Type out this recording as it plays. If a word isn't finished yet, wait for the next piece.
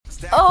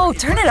Oh,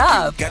 turn it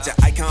up. Got your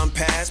icon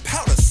pass,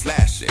 powder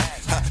slashing.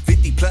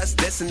 50 plus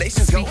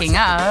destinations. Speaking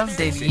of,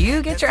 did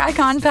you get your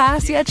Icon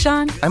Pass yet,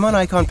 Sean? I'm on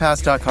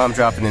iconpass.com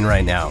dropping in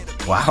right now.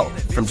 Wow,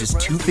 from just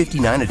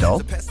 $2.59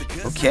 adult?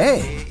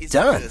 Okay,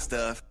 done.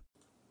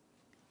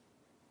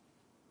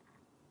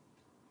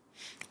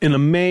 In a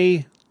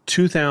May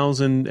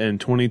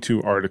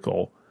 2022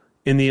 article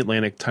in The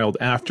Atlantic titled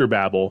After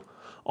Babel,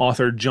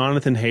 author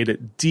Jonathan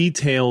Haidt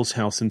details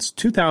how since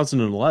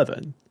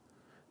 2011,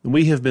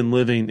 we have been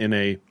living in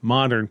a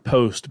modern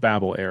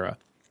post-Babel era.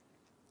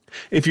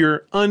 If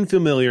you're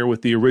unfamiliar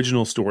with the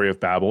original story of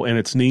Babel and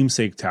its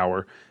namesake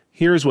tower,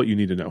 here's what you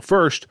need to know.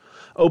 First,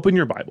 open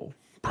your Bible,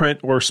 print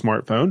or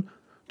smartphone,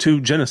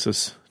 to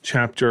Genesis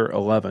chapter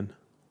 11.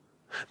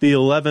 The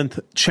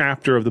 11th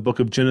chapter of the book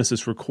of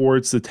Genesis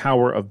records the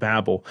Tower of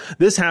Babel.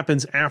 This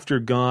happens after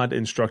God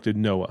instructed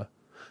Noah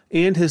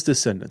and his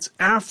descendants,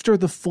 after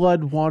the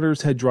flood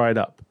waters had dried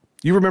up.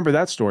 You remember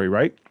that story,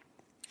 right?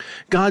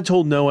 God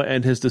told Noah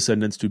and his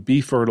descendants to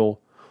be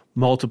fertile,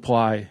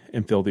 multiply,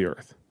 and fill the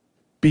earth.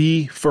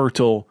 Be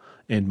fertile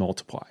and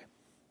multiply.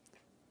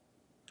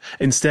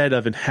 Instead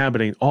of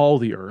inhabiting all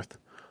the earth,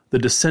 the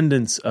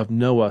descendants of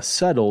Noah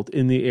settled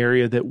in the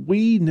area that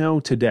we know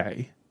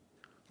today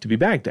to be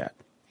Baghdad.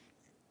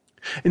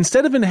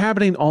 Instead of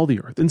inhabiting all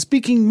the earth and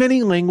speaking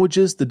many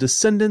languages, the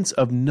descendants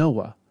of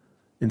Noah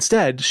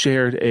instead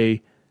shared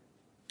a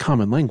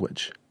common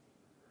language.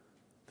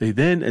 They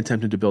then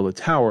attempted to build a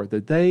tower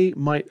that they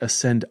might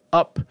ascend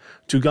up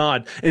to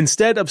God.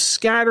 Instead of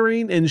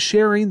scattering and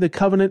sharing the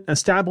covenant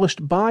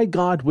established by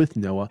God with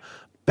Noah,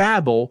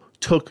 Babel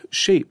took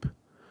shape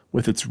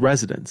with its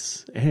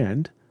residents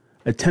and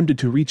attempted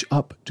to reach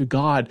up to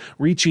God,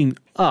 reaching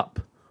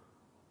up,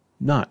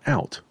 not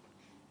out.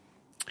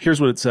 Here's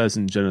what it says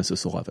in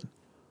Genesis 11.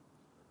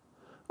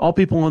 All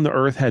people on the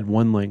earth had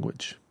one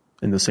language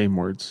and the same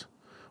words.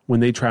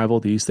 When they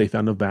traveled east, they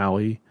found a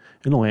valley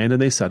and a land,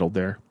 and they settled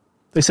there.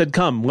 They said,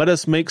 "Come, let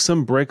us make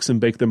some bricks and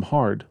bake them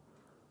hard."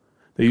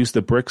 They used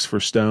the bricks for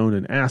stone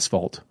and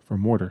asphalt for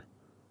mortar.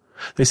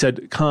 They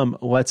said, "Come,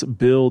 let's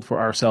build for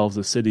ourselves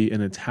a city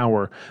and a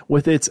tower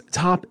with its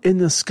top in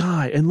the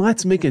sky, and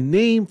let's make a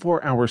name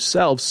for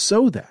ourselves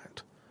so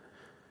that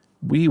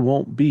we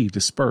won't be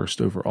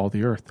dispersed over all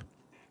the earth."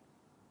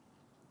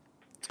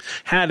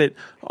 Haidt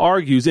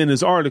argues in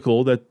his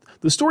article that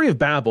the story of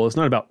Babel is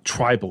not about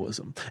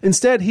tribalism.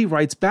 Instead, he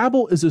writes,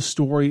 Babel is a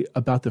story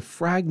about the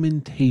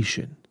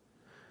fragmentation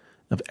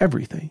of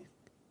everything.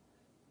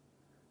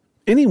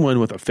 Anyone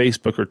with a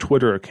Facebook or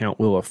Twitter account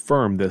will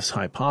affirm this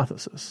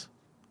hypothesis.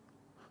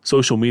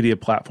 Social media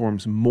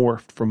platforms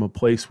morphed from a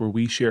place where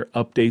we share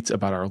updates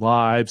about our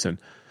lives and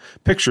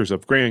pictures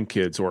of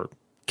grandkids or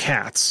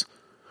cats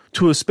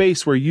to a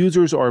space where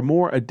users are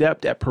more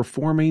adept at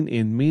performing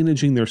and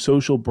managing their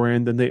social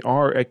brand than they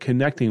are at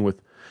connecting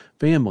with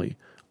family,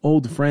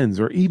 old friends,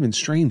 or even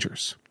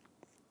strangers.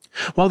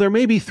 While there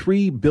may be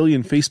 3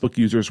 billion Facebook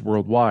users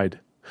worldwide,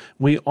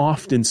 we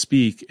often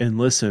speak and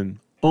listen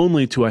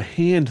only to a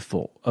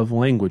handful of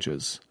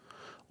languages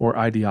or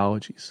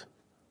ideologies.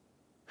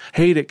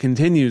 Haidt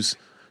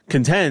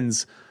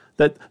contends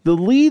that the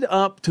lead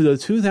up to the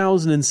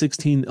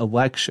 2016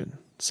 election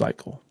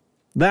cycle,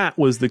 that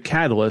was the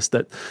catalyst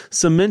that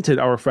cemented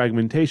our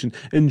fragmentation,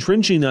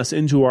 entrenching us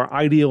into our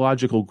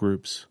ideological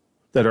groups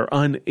that are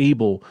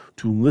unable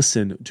to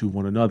listen to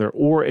one another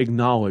or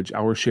acknowledge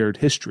our shared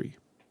history,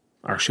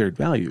 our shared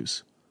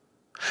values.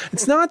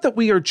 It's not that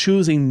we are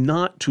choosing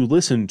not to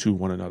listen to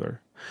one another.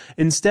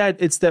 Instead,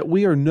 it's that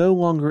we are no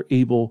longer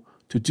able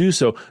to do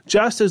so,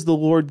 just as the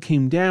Lord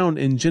came down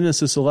in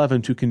Genesis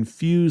 11 to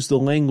confuse the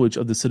language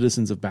of the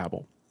citizens of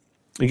Babel.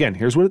 Again,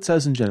 here's what it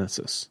says in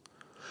Genesis.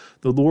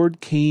 The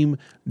Lord came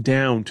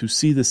down to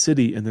see the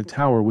city and the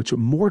tower which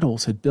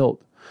mortals had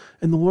built.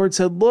 And the Lord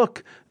said,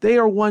 "Look, they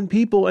are one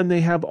people and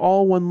they have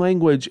all one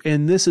language,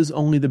 and this is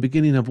only the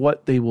beginning of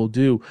what they will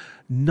do.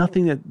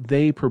 Nothing that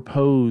they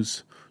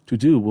propose to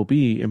do will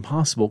be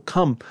impossible.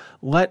 Come,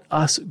 let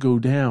us go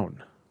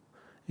down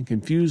and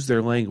confuse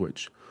their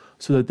language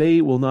so that they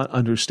will not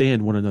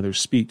understand one another's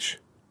speech."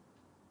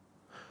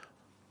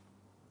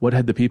 What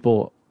had the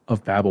people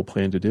of Babel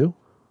planned to do?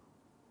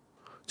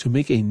 To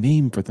make a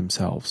name for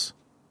themselves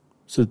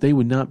so that they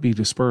would not be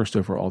dispersed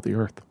over all the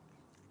earth.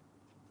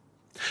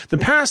 The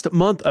past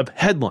month of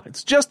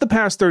headlines, just the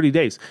past 30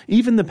 days,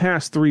 even the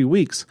past 3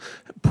 weeks,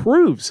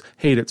 proves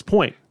Haidt's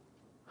point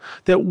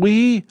that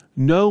we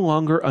no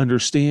longer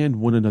understand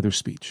one another's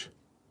speech.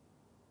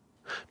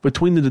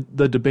 Between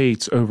the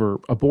debates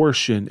over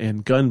abortion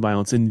and gun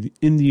violence in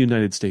the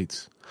United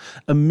States,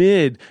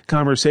 amid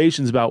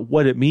conversations about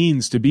what it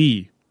means to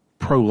be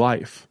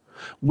pro-life,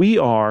 we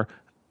are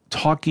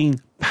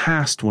talking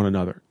past one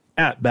another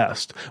at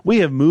best. We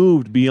have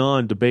moved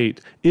beyond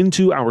debate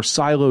into our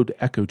siloed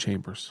echo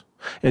chambers.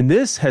 And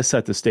this has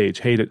set the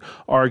stage, Haidt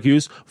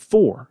argues,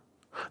 for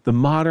the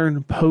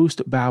modern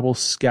post-Babel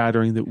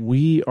scattering that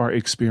we are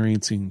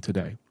experiencing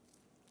today.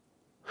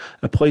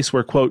 A place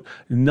where, quote,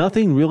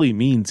 nothing really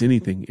means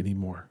anything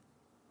anymore,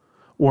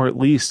 or at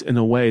least in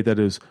a way that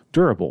is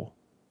durable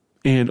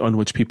and on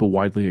which people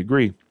widely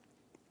agree.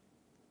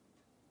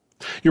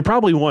 You're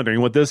probably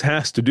wondering what this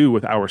has to do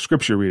with our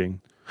scripture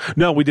reading.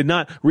 No, we did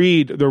not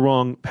read the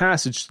wrong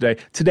passage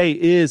today. Today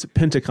is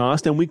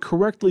Pentecost, and we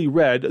correctly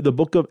read the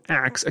book of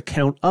Acts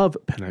account of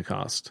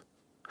Pentecost.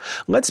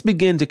 Let's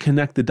begin to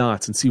connect the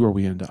dots and see where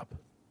we end up.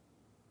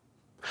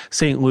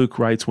 St. Luke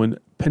writes, when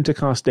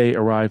Pentecost Day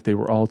arrived, they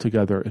were all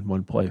together in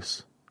one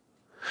place.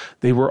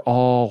 They were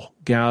all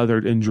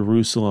gathered in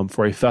Jerusalem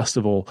for a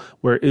festival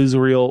where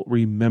Israel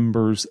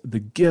remembers the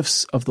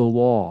gifts of the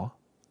law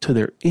to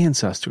their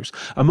ancestors.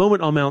 A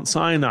moment on Mount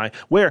Sinai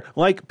where,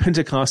 like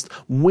Pentecost,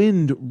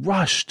 wind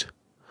rushed.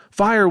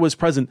 Fire was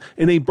present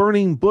in a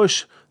burning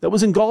bush that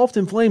was engulfed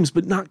in flames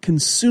but not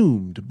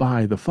consumed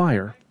by the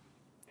fire.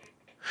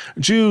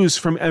 Jews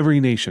from every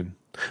nation,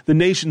 the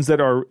nations that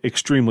are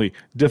extremely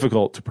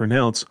difficult to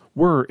pronounce,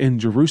 were in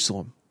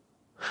Jerusalem.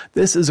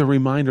 This is a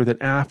reminder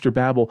that after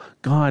Babel,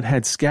 God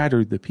had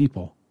scattered the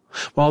people.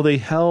 While they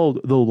held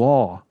the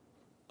law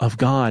of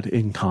God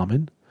in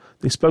common,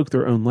 they spoke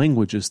their own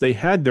languages. They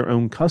had their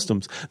own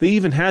customs. They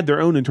even had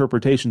their own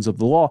interpretations of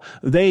the law.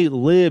 They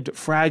lived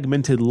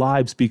fragmented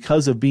lives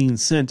because of being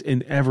sent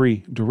in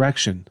every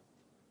direction.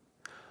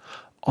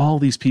 All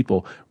these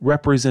people,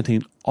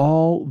 representing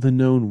all the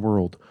known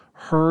world,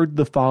 heard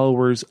the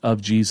followers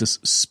of Jesus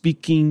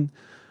speaking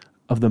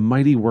of the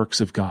mighty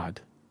works of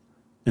God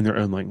in their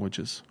own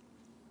languages.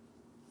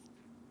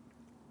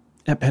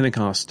 At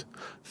Pentecost,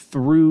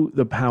 through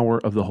the power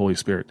of the Holy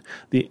Spirit,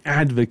 the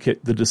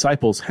advocate the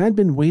disciples had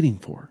been waiting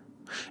for,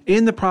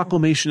 in the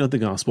proclamation of the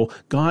gospel,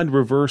 God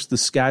reversed the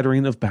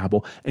scattering of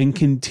Babel and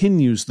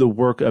continues the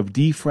work of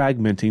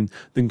defragmenting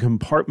the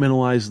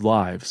compartmentalized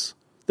lives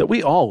that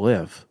we all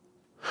live.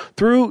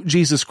 Through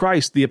Jesus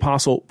Christ, the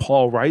Apostle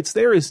Paul writes,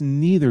 there is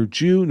neither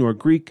Jew nor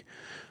Greek,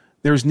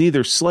 there is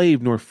neither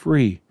slave nor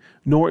free,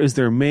 nor is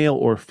there male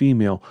or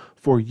female,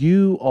 for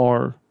you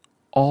are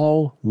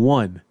all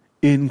one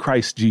in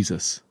Christ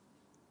Jesus.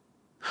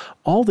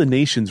 All the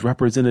nations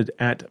represented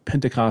at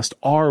Pentecost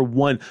are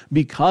one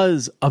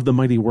because of the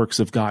mighty works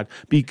of God,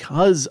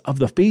 because of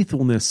the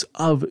faithfulness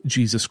of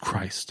Jesus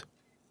Christ.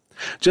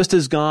 Just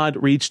as God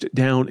reached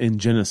down in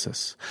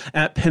Genesis,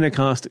 at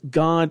Pentecost,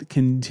 God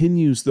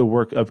continues the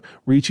work of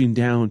reaching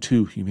down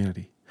to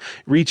humanity.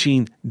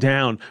 Reaching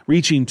down,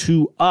 reaching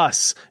to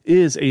us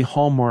is a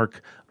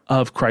hallmark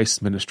of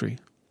Christ's ministry.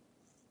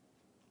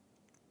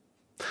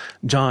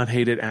 John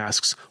Hayden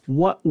asks,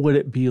 what would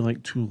it be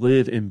like to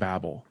live in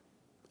Babel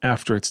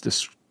after its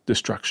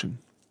destruction?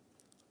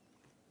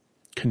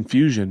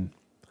 Confusion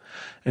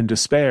and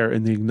despair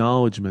in the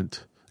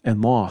acknowledgement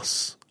and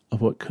loss of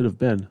what could have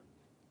been.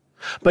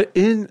 But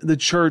in the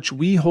church,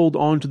 we hold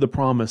on to the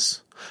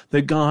promise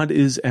that God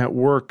is at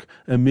work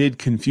amid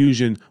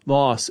confusion,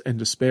 loss, and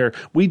despair.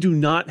 We do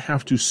not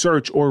have to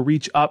search or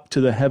reach up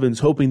to the heavens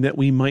hoping that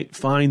we might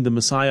find the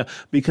Messiah,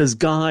 because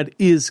God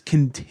is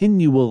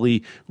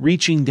continually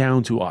reaching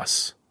down to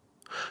us.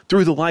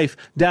 Through the life,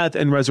 death,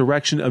 and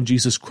resurrection of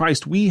Jesus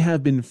Christ, we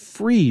have been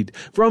freed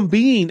from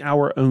being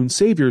our own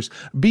saviors.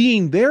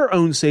 Being their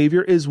own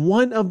savior is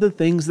one of the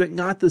things that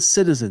got the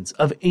citizens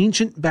of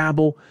ancient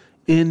Babel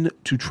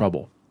into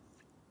trouble.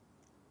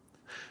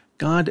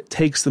 God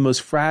takes the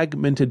most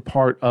fragmented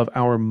part of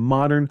our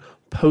modern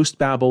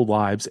post-Babel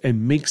lives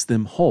and makes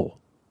them whole.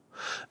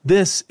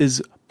 This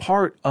is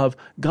part of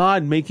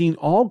God making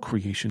all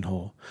creation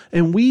whole,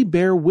 and we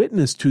bear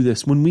witness to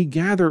this when we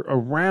gather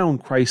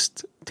around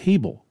Christ's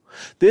table.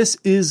 This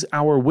is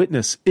our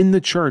witness in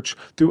the church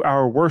through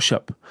our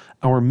worship,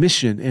 our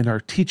mission, and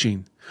our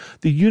teaching.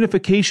 The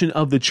unification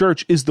of the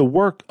church is the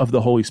work of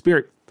the Holy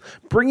Spirit,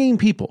 bringing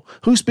people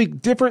who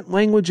speak different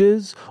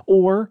languages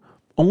or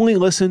only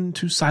listen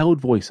to silent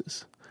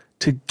voices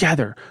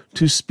together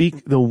to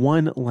speak the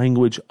one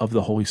language of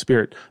the Holy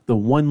Spirit, the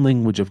one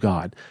language of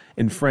God.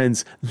 And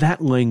friends,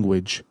 that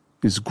language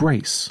is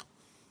grace.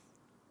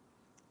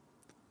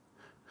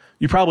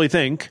 You probably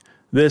think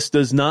this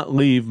does not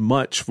leave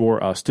much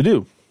for us to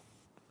do.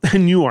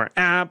 And you are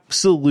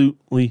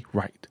absolutely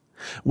right.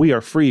 We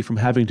are free from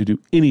having to do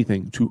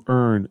anything to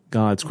earn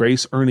God's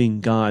grace,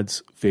 earning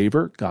God's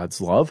favor,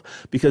 God's love,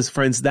 because,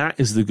 friends, that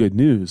is the good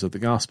news of the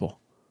gospel.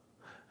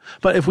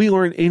 But if we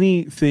learn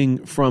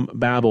anything from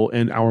Babel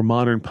and our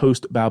modern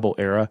post-Babel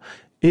era,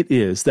 it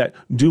is that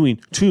doing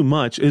too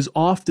much is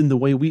often the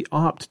way we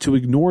opt to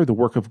ignore the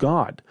work of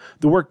God,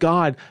 the work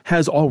God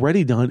has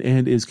already done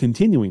and is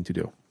continuing to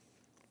do.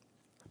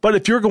 But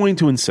if you're going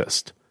to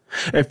insist,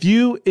 if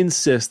you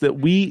insist that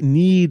we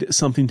need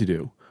something to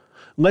do,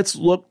 let's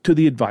look to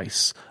the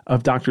advice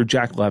of Dr.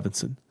 Jack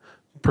Levinson,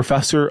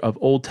 professor of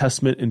Old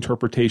Testament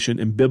interpretation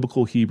and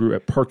biblical Hebrew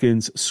at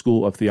Perkins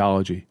School of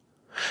Theology,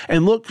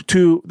 and look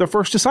to the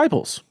first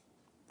disciples,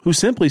 who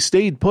simply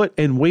stayed put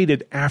and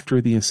waited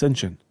after the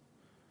ascension.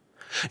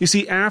 You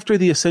see, after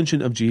the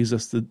ascension of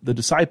Jesus, the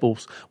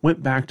disciples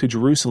went back to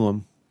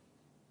Jerusalem,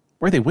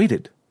 where they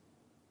waited.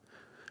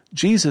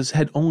 Jesus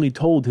had only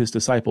told his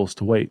disciples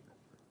to wait.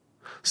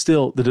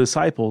 Still, the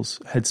disciples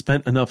had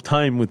spent enough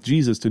time with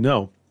Jesus to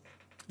know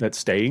that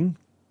staying,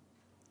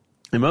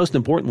 and most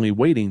importantly,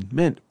 waiting,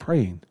 meant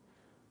praying.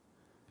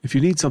 If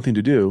you need something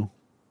to do,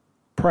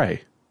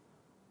 pray.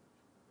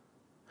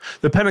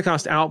 The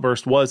Pentecost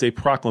outburst was a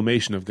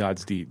proclamation of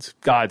God's deeds,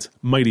 God's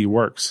mighty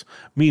works,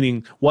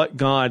 meaning what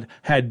God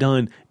had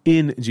done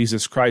in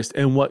Jesus Christ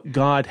and what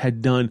God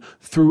had done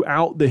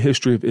throughout the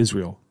history of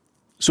Israel.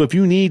 So if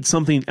you need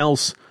something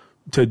else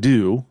to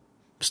do,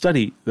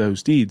 study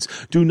those deeds.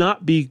 Do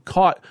not be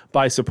caught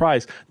by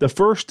surprise. The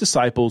first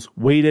disciples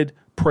waited,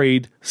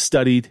 prayed,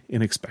 studied,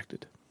 and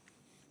expected.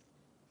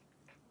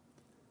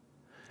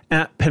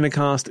 At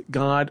Pentecost,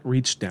 God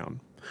reached down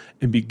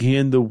and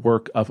began the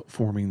work of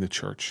forming the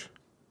church.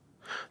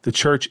 The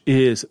church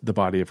is the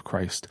body of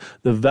Christ,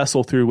 the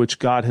vessel through which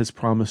God has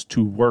promised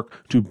to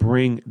work to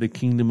bring the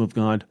kingdom of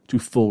God to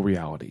full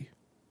reality.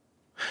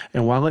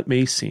 And while it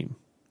may seem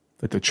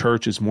that the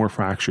church is more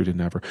fractured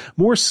than ever,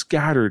 more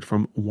scattered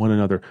from one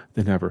another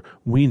than ever,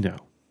 we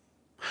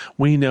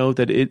know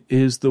that it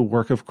is the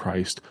work of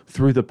Christ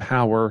through the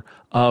power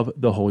of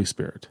the Holy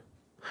Spirit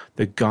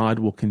that God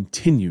will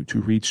continue to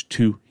reach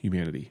to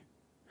humanity,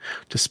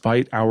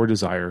 despite our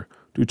desire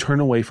to turn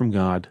away from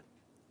God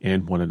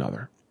and one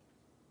another.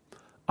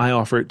 I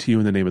offer it to you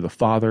in the name of the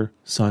Father,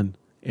 Son,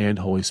 and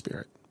Holy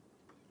Spirit.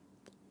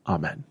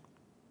 Amen.